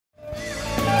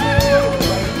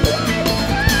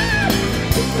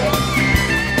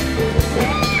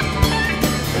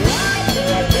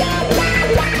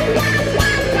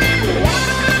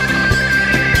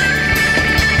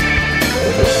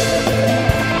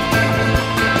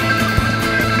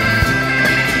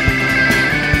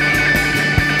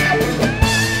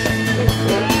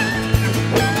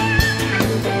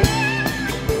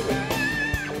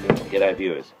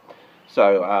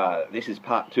This is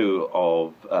part two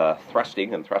of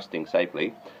thrusting and thrusting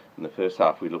safely. In the first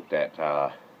half we looked at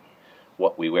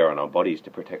what we wear on our bodies to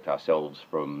protect ourselves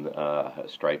from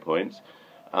stray points.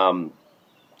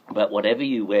 But whatever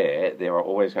you wear, there are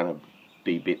always going to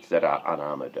be bits that are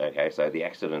unarmoured. Okay, so the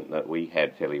accident that we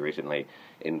had fairly recently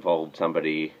involved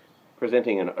somebody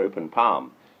presenting an open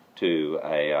palm to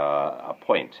a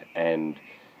point, and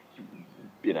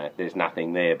you know, there's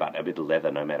nothing there but a bit of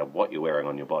leather no matter what you're wearing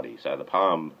on your body. So the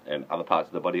palm and other parts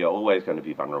of the body are always going to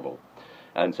be vulnerable.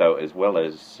 And so as well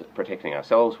as protecting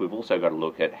ourselves, we've also got to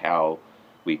look at how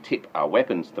we tip our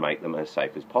weapons to make them as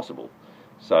safe as possible.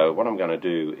 So what I'm going to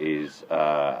do is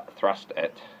thrust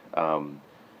at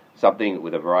something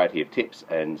with a variety of tips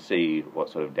and see what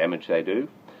sort of damage they do.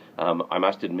 I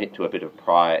must admit to a bit of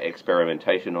prior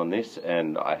experimentation on this,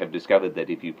 and I have discovered that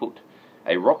if you put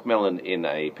a rock melon in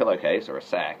a pillowcase or a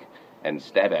sack and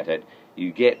stab at it,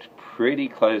 you get pretty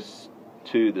close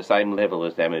to the same level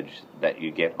as damage that you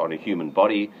get on a human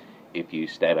body if you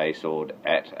stab a sword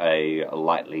at a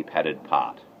lightly padded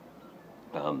part.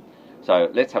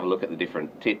 So let's have a look at the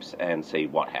different tips and see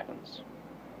what happens.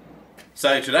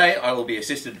 So today I will be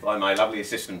assisted by my lovely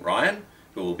assistant Ryan,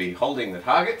 who will be holding the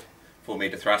target for me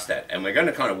to thrust at, and we're going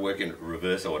to kind of work in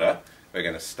reverse order. We're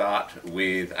going to start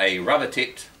with a rubber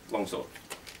tipped longsword.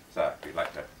 So if you'd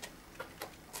like to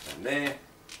turn there.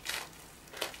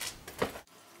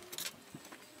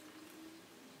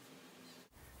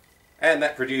 And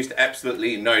that produced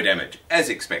absolutely no damage, as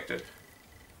expected.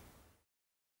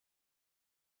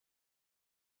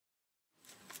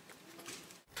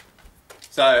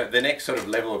 So the next sort of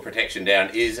level of protection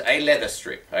down is a leather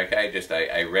strip, okay, just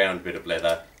a round bit of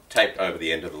leather taped over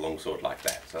the end of the longsword like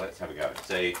that. So let's have a go and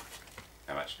see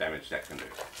how much damage that can do.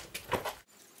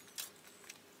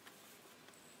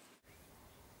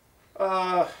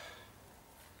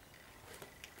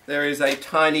 There is a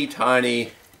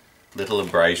tiny little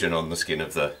abrasion on the skin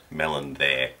of the melon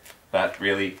there, but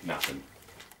really nothing.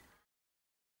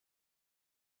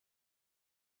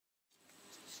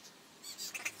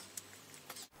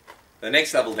 The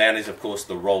next level down is of course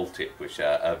the roll tip, which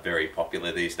are very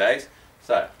popular these days.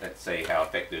 So let's see how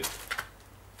effective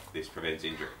this prevents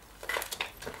injury.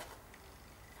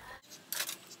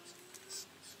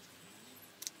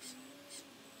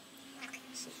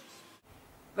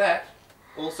 That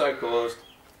also caused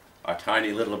a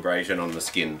tiny little abrasion on the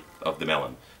skin of the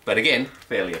melon, but again,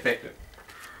 fairly effective.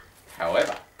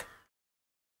 However,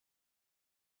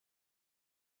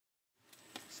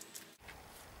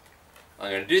 I'm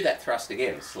going to do that thrust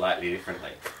again slightly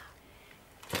differently.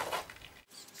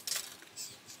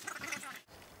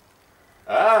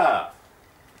 Now,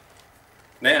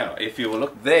 if you will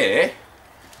look there,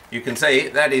 you can see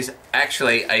that is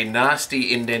actually a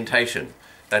nasty indentation.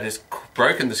 That has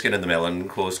broken the skin of the melon and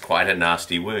caused quite a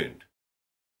nasty wound.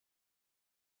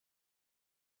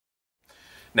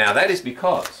 Now that is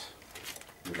because,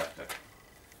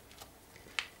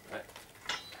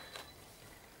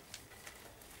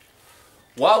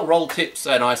 while roll tips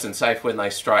are nice and safe when they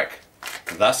strike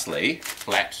thusly,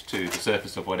 flat to the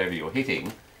surface of whatever you're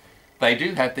hitting, they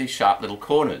do have these sharp little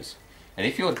corners. And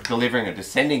if you're delivering a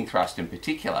descending thrust in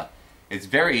particular, it's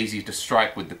very easy to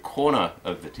strike with the corner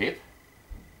of the tip,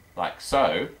 like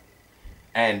so,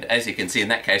 and as you can see in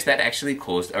that case, that actually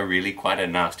caused quite a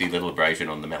nasty little abrasion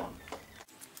on the melon.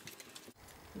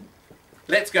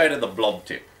 Let's go to the blob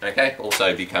tip, okay?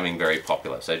 Also becoming very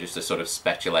popular, so just a sort of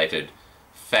spatulated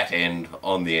fat end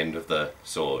on the end of the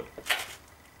sword.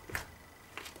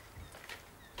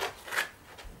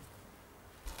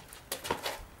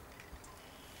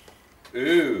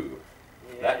 Ooh,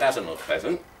 that doesn't look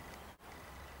pleasant.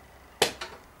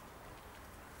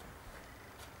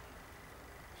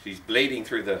 She's bleeding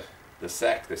through the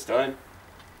sack this time.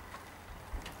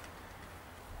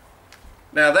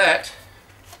 Now that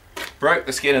broke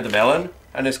the skin of the melon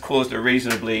and has caused a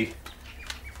reasonably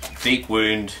deep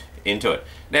wound into it.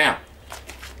 Now,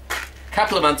 a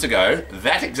couple of months ago,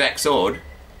 that exact sword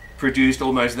produced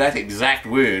almost that exact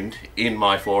wound in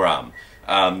my forearm.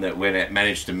 When it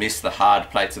managed to miss the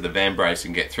hard plates of the vambrace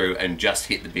and get through and just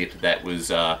hit the bit that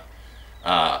was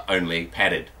only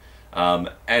padded.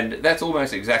 And that's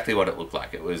almost exactly what it looked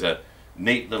like. It was a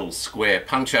neat little square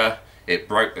puncture, it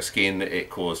broke the skin, it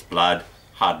caused blood,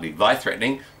 hardly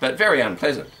life-threatening, but very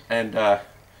unpleasant. And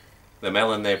the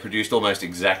melon there produced almost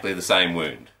exactly the same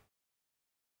wound.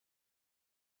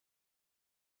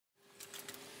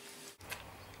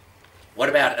 What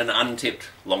about an untipped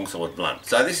longsword blunt?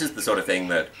 So this is the sort of thing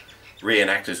that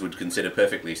reenactors would consider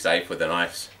perfectly safe with a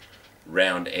nice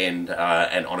round end,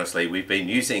 and honestly we've been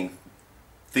using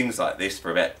things like this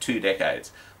for about 2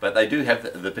 decades, but they do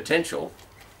have the potential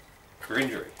for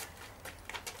injury.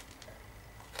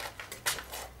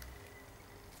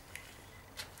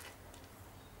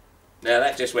 Now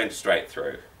that just went straight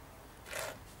through.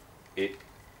 It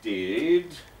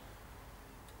did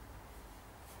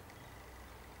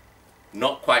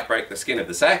not quite break the skin of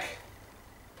the sack,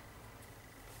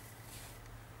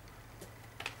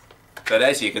 but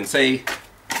as you can see,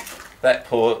 that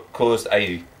caused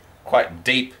a quite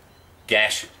deep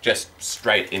gash just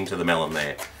straight into the melon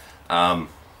there.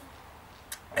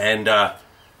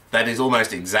 That is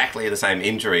almost exactly the same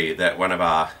injury that one of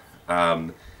our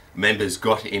members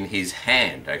got in his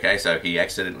hand. Okay, so he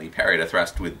accidentally parried a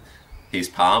thrust with his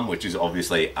palm, which is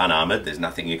obviously unarmoured, there's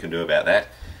nothing you can do about that,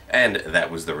 and that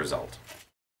was the result.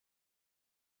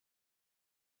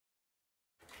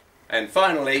 And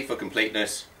finally, for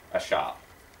completeness, a sharp.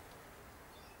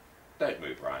 Don't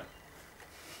move, Ryan.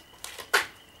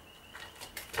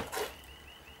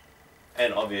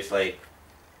 And obviously,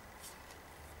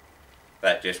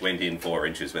 that just went in 4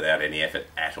 inches without any effort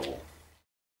at all.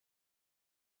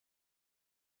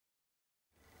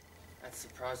 That's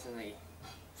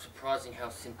surprising how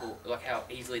simple, like how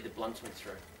easily the blunts went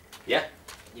through. Yeah.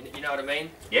 You know what I mean?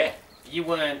 Yeah. You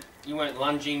weren't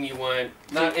lunging, you weren't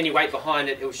putting any weight behind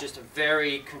it. It was just a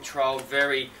very controlled,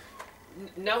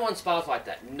 no one spars like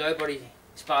that. Nobody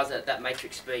spars at that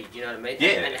matrix speed, you know what I mean? Yeah.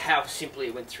 And how simply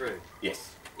it went through.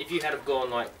 Yes. If you had have gone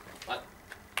like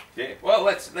yeah. Well,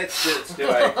 let's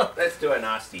do a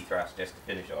nasty thrust just to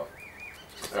finish off.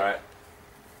 All right.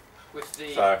 With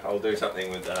the So I'll do something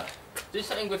with do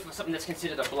something with something that's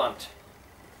considered a blunt.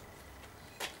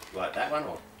 like that one,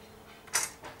 or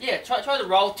Yeah, try the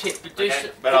roll tip, but do. okay.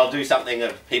 But I'll do something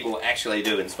that people actually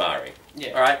do in sparring.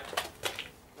 Yeah. All right.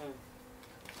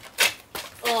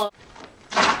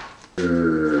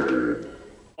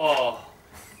 Oh,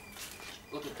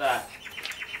 look at that.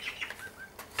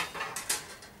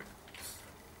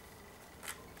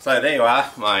 So there you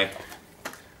are, my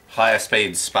higher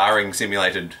speed sparring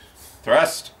simulated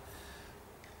thrust.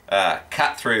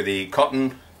 Cut through the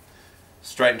cotton,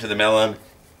 straight into the melon,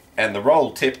 and the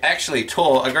roll tip actually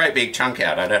tore a great big chunk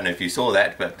out. I don't know if you saw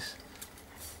that, but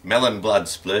melon blood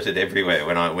splurted everywhere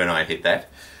when I hit that.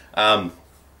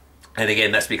 And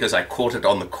again, that's because I caught it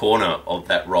on the corner of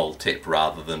that roll tip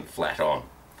rather than flat on.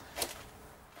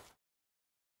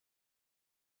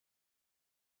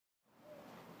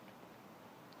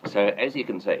 So as you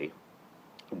can see,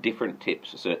 different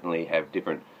tips certainly have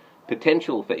different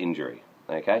potential for injury.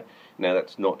 Okay, now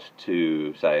that's not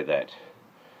to say that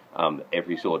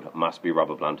every sword must be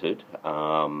rubber blunted,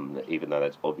 even though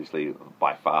that's obviously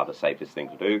by far the safest thing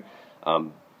to do,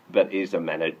 but is a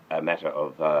matter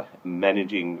of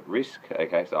managing risk.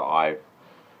 Okay, so I've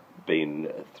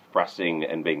been thrusting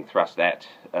and being thrust at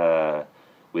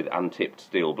with untipped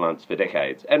steel blunts for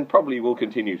decades, and probably will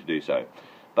continue to do so.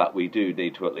 But we do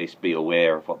need to at least be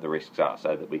aware of what the risks are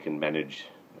so that we can manage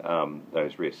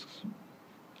those risks.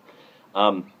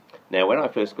 Now, when I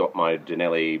first got my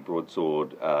Janelli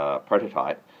broadsword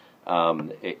prototype,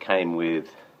 it came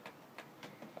with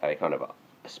a kind of a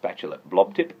spatula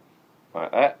blob tip,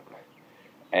 like that.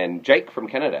 And Jake from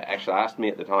Canada actually asked me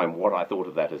at the time what I thought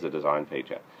of that as a design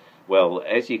feature. Well,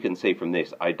 as you can see from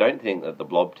this, I don't think that the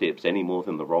blob tips, any more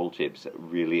than the roll tips,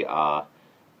 really are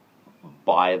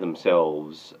by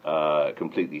themselves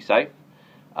completely safe.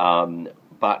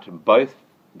 But both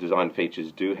design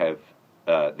features do have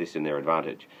this in their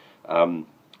advantage.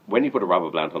 When you put a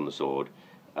rubber blunt on the sword,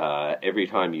 every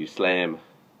time you slam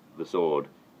the sword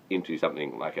into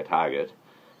something like a target,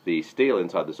 the steel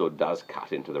inside the sword does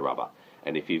cut into the rubber.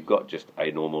 And if you've got just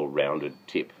a normal rounded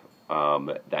tip,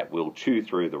 that will chew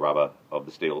through the rubber of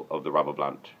the steel of the rubber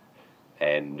blunt,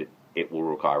 and it will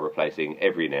require replacing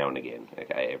every now and again.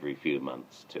 Okay, every few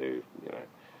months to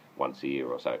once a year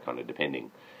or so, kind of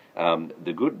depending.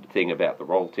 The good thing about the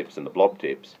roll tips and the blob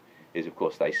tips is, of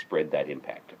course, they spread that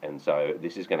impact, and so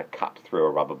this is going to cut through a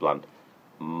rubber blunt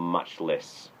much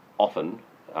less often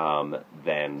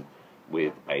than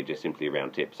with a just simply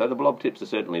round tip. So the blob tips are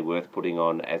certainly worth putting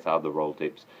on, as are the roll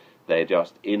tips. They're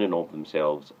just in and of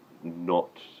themselves not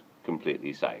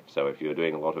completely safe. So if you're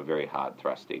doing a lot of very hard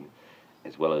thrusting,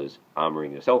 as well as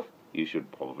armouring yourself, you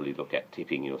should probably look at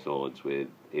tipping your swords with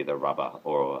either rubber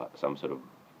or some sort of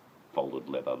folded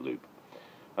leather loop.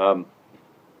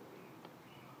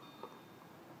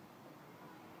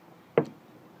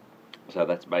 So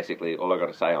that's basically all I've got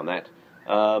to say on that.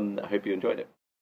 I hope you enjoyed it.